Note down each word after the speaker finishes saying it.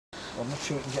I'm not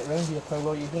sure we can get round here,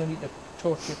 Paolo. You're going to need to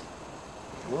torch it.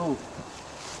 Whoa.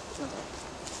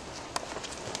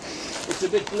 It's a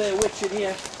bit Blair Witch in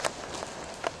here.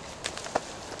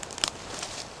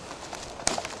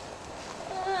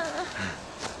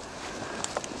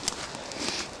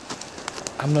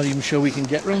 I'm not even sure we can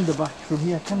get round the back from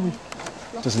here, can we?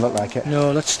 Doesn't look like it.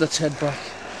 No, let's head back.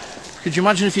 Could you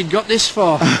imagine if you'd got this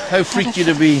far? How freaked you'd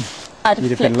have been. I'd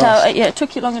have flipped out at you. It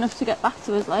took you long enough to get back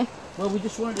to us, like. Well, we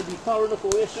just wanted to be far enough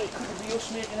away so it couldn't be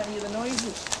us making any of the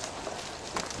noises.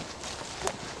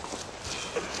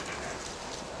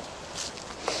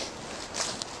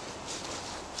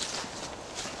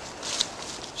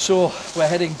 So, we're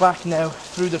heading back now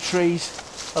through the trees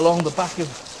along the back of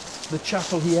the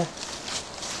chapel here.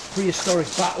 Prehistoric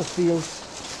battlefield.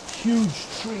 Huge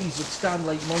trees that stand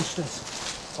like monsters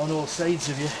on all sides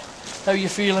of you. How are you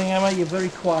feeling, Emma? You're very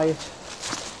quiet.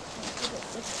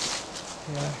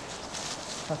 Yeah,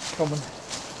 that's common.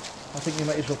 I think you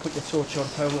might as well put your torch on,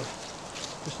 Paolo.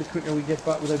 Just the quicker we get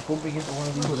back without bumping into one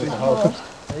of these.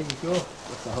 There you go.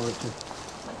 That's the horror too.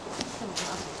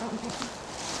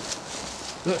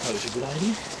 Look, that was a good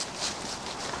idea.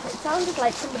 It sounded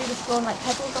like somebody was throwing like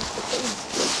pebbles off the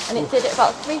trees, and it did it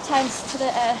about 3 times to the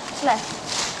left,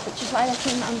 which is why I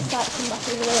came and started coming back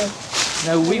over the way.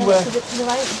 Now we were a good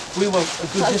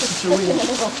distance away.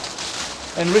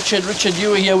 And Richard, you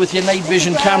were here with your night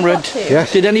vision camera.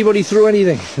 Yes. Did anybody throw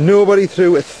anything? Nobody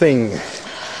threw a thing.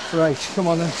 Right, come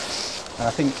on then.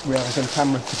 I think we have it on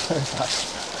camera.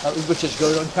 That was Richard's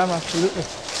got it on camera, absolutely.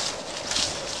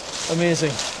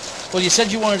 Amazing. Well, you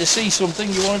said you wanted to see something,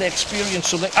 you wanted to experience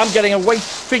something. I'm getting a white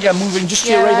figure moving just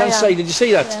to your right hand side. Did you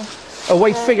see that? Yeah. A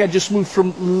white figure just moved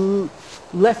from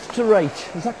left to right.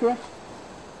 Is that correct?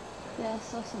 Yeah, I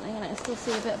saw something and I still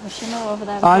see a bit of a shimmer over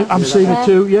there. I'm seeing it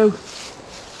too, you.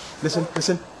 Listen.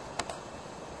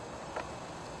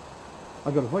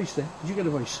 I got a voice there. Did you get a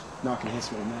voice? No, I can hear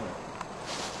something there.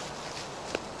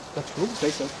 That's good. Say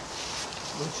so.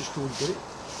 Let's just go and get it.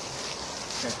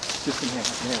 Okay, just in here, I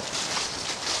can hear it.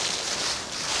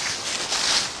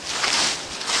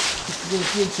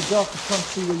 It's so dark, you can't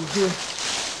see what you're doing.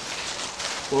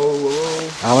 Whoa.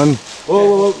 Alan.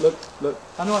 Whoa, look.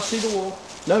 I know, I see the wall.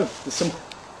 No, there's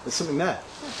something there.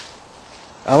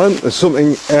 Alan, there's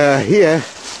something here.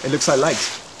 It looks like legs.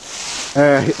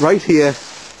 Right here.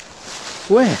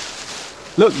 Where?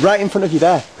 Look, right in front of you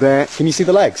there. There. Can you see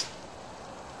the legs?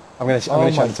 I'm going to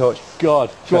shine the torch.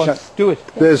 God. Go on, do it.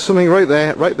 There's something right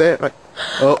there. Right.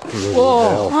 Oh,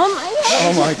 whoa.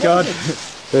 Oh my God.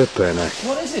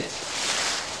 What is it?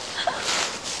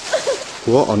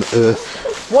 What on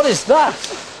earth? What is that?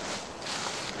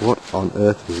 What on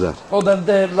earth is that? Oh,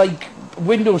 they're like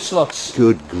window slots.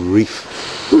 Good grief.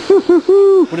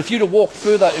 But if you'd have walked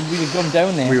further, we'd have gone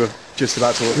down there. We were just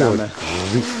about to walk down there.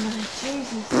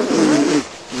 Jesus.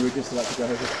 We were just about to go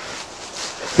over.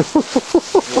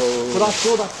 But I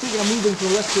saw that figure moving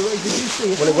from left to right. Did you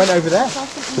see it? Well, it went over there.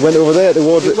 It went over there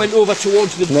towards it. Went over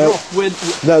towards the drop.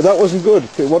 No, that wasn't good.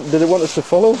 Did it want us to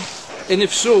follow? And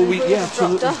if so,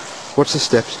 absolutely. What's the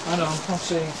steps? I know, I'm not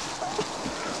saying.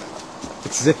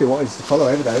 It's as if it wanted us to follow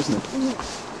over there, isn't it?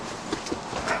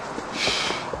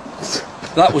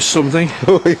 That was something.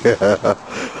 Oh yeah.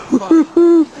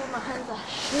 My hands are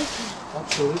shaking.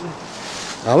 Absolutely.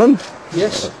 Alan?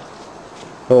 Yes.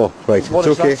 Oh, right. What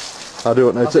it's okay. That? I'll do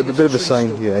it now. It's a bit of a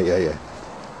sign. Still. Yeah.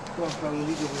 Go on, Carol,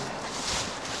 lead the way.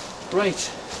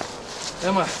 Right.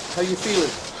 Emma, how you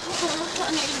feeling?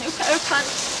 I need a new pair of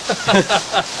pants.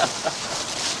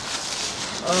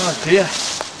 Oh dear.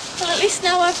 Well, at least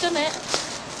now I've done it.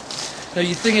 Now,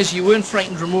 the thing is, you weren't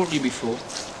frightened remotely before.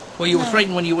 Well, you were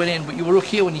frightened when you went in, but you were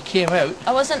okay when you came out.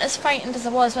 I wasn't as frightened as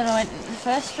I was when I went into the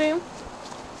first room,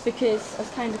 because I was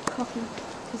kind of coughing,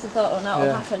 because I thought, oh, now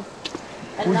it'll happen.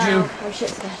 And Would now you? I'm shit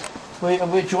scared. Wait, do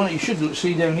you want it? You should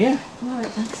see down here. Alright,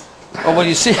 thanks. Oh, well,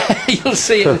 you see, you'll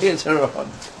see it later on.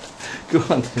 Go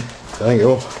on. There you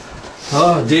go.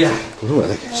 Oh dear.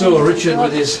 So Richard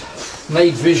with his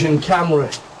night vision camera.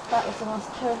 That was the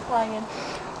most terrifying.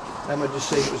 Emma just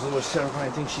saying it was the most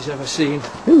terrifying thing she's ever seen.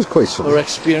 It was quite something. Or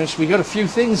experienced. We got a few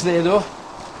things there though.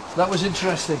 That was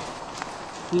interesting.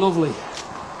 Lovely.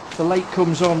 The light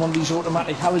comes on, one of these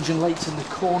automatic halogen lights in the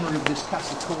corner of this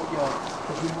castle courtyard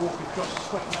as we walk across. It's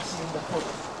quite messy in the hood.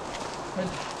 And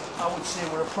I would say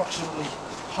we're approximately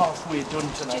halfway done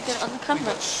tonight. Did you get it on the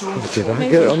camera? Did I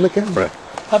get it on the camera?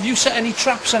 Have you set any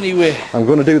traps anywhere? I'm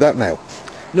going to do that now.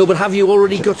 No, but have you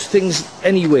already got things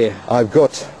anywhere? I've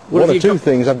got one or two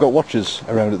things. I've got watches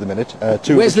around at the minute.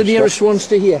 Where's the nearest ones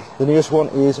to here? The nearest one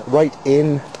is right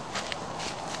in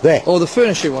there. Oh, the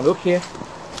furnishing one, up here.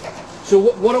 So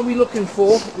what are we looking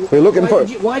for? We're looking for...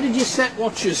 Why did you set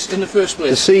watches in the first To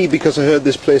place? see, because I heard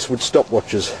this place would stop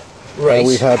watches. Right.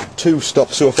 We had 2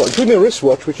 stops so far, including a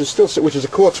wristwatch, which is a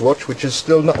quartz watch, which is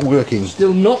still not working.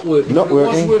 Still not working. Not but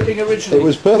working. It was working originally. It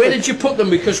was perfect. Where did you put them?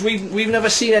 Because we've never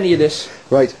seen any of this.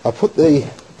 Right, I put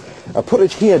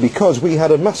it here because we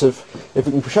had a massive. If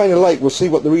we can shine a light, we'll see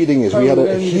what the reading is. We had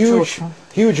a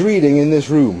huge reading in this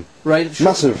room. Right.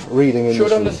 Massive reading in this room.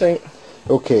 Show it on the thing.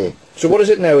 Okay. So what is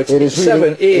it now? It's It is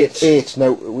 7, 8. 8.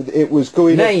 Now it was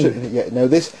going 9. up to, yeah. Now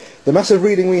the massive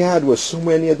reading we had was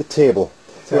somewhere near the table.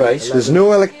 Right. There's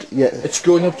no Yeah. It's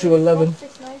going up to 11. What's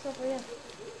this noise over here?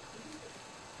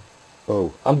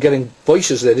 Oh. I'm getting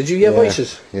voices there. Did you hear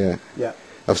voices? Yeah. Yeah.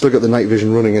 I've still got the night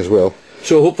vision running as well.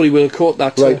 So hopefully we'll caught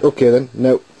that. Right. Okay then.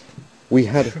 Now we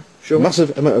had Show a me.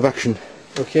 massive amount of action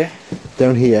Okay.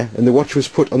 down here, and the watch was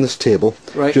put on this table.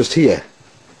 Right. Just here.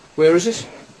 Where is it?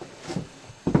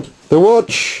 The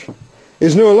watch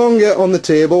is no longer on the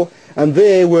table, and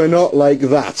they were not like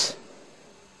that.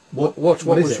 What is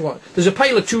was it? what? There's a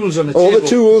pile of tools on the All table. the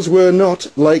tools were not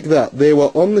like that. They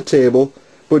were on the table,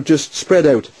 but just spread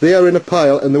out. They are in a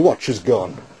pile, and the watch is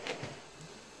gone.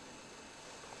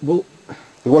 Well,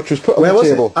 The watch was put on where the was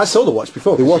table. it? I saw the watch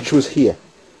before. The watch was here.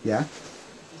 Yeah.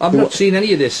 I've not seen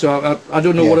any of this, so I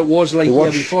don't know what it was like The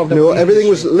watch, here before. I've never no, been everything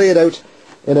this was way. laid out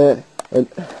in a.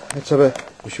 Let's have a.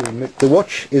 The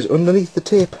watch is underneath the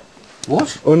tape.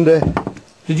 What? Under.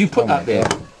 Did you put that there?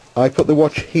 I put the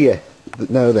watch here.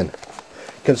 Now then,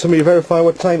 can somebody verify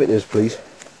what time it is, please?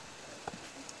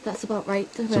 That's about right.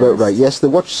 It's about right. Yes, the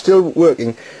watch is still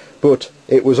working, but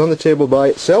it was on the table by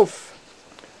itself.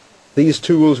 These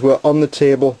tools were on the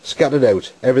table, scattered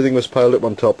out. Everything was piled up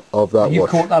on top of that You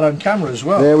watch. caught that on camera as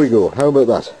well. There we go. How about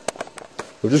that?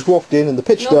 We've just walked in the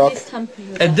pitch dark, Nobody's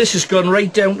tampering with And that. this has gone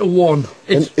right down to 1.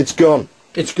 and it's gone.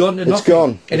 It's gone to It's nothing. gone.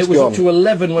 And It's it was gone. up to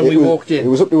 11 when we walked in. It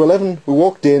was up to 11. We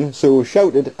walked in, so we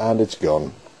shouted, and it's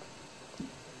gone.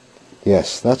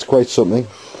 Yes, that's quite something.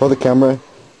 For the camera,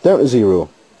 down to 0.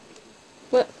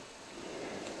 What?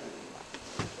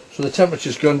 So the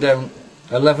temperature's gone down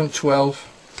 11, 12.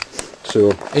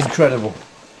 So Incredible.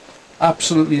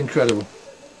 Absolutely incredible.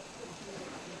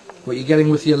 What you're getting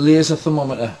with your laser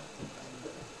thermometer.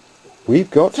 we've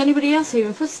got. Is anybody else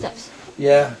hearing footsteps?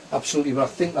 Yeah, absolutely. But I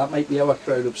think that might be our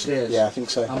crowd upstairs. Yeah, I think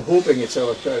so. I'm hoping it's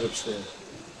our crowd upstairs.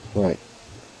 Right.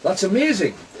 That's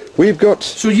amazing. We've got.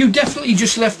 So you definitely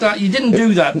just left that. You didn't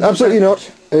do that. Absolutely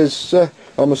not. Is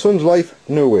on my son's life,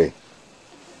 no way.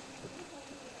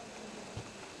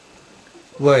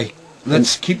 Wait.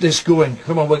 Let's keep this going.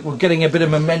 Come on, we're getting a bit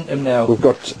of momentum now. We've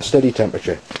got steady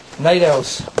temperature.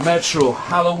 Nightowls, Metro,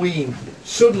 Halloween.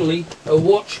 Suddenly, a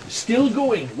watch still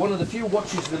going. One of the few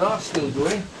watches that are still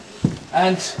going.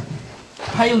 And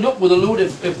piled up with a load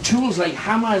of tools like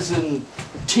hammers and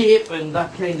tape and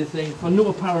that kind of thing for no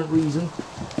apparent reason.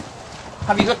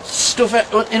 Have you got stuff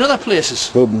in other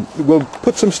places? We'll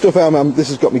put some stuff out. This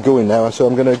has got me going now, so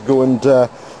I'm going to go and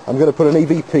I'm going to put an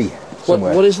EVP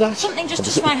somewhere. What is that? Something just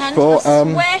touched my hand. For, I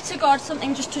swear to God,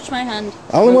 something just touched my hand.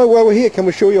 Alan, while we're here, can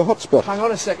we show you a hotspot? Hang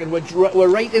on a second, we're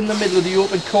right in the middle of the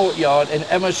open courtyard and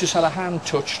Emma's just had a hand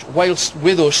touched whilst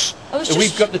with us.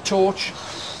 We've got the torch.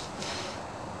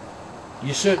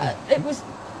 You certain? It was,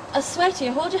 I swear to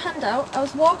you, hold your hand out. I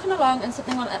was walking along and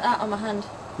something went like that on my hand.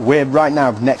 We're right now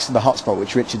next to the hotspot,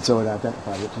 which Richard's already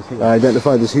identified, which is here. I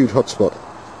identified this huge hotspot.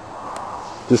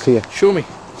 Just here. Show me.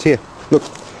 It's here. Look,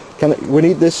 we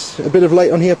need this a bit of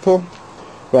light on here, Paul.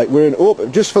 Right, we're in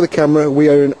open. Just for the camera, we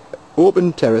are in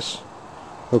open terrace.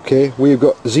 Okay, we've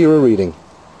got 0 reading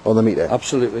on the meter.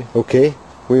 Absolutely. Okay,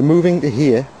 we're moving to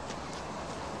here.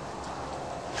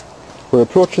 We're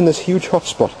approaching this huge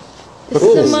hotspot.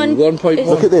 Someone 1.1.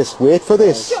 Look at this. Wait for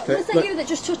this. Was that you that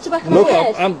just touched the back of No, my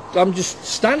head? I'm just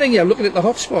standing here looking at the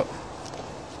hotspot.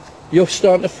 You're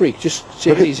starting to freak. Just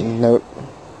take it easy. No.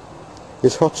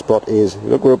 This hotspot is.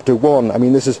 Look, we're up to 1. I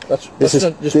mean, this is. That's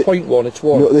not just 0.1. It's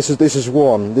 1. No, this is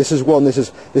 1. This is 1.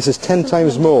 This is 10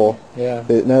 times more. Yeah.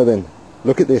 Now then,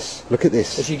 look at this. Look at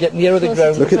this. As you get nearer the Look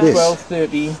ground, at this. 12,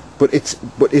 13. But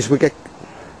as we get.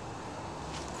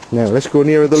 Now let's go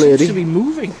nearer the It lady. seems to be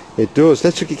moving. It does.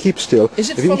 Let's keep still. Is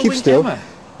it if you can following keep still. Emma?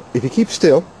 If you keep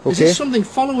still, Is okay. there something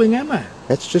following Emma?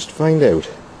 Let's just find out.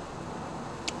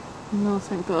 No,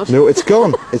 thank God. No, it's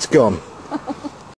gone. It's gone.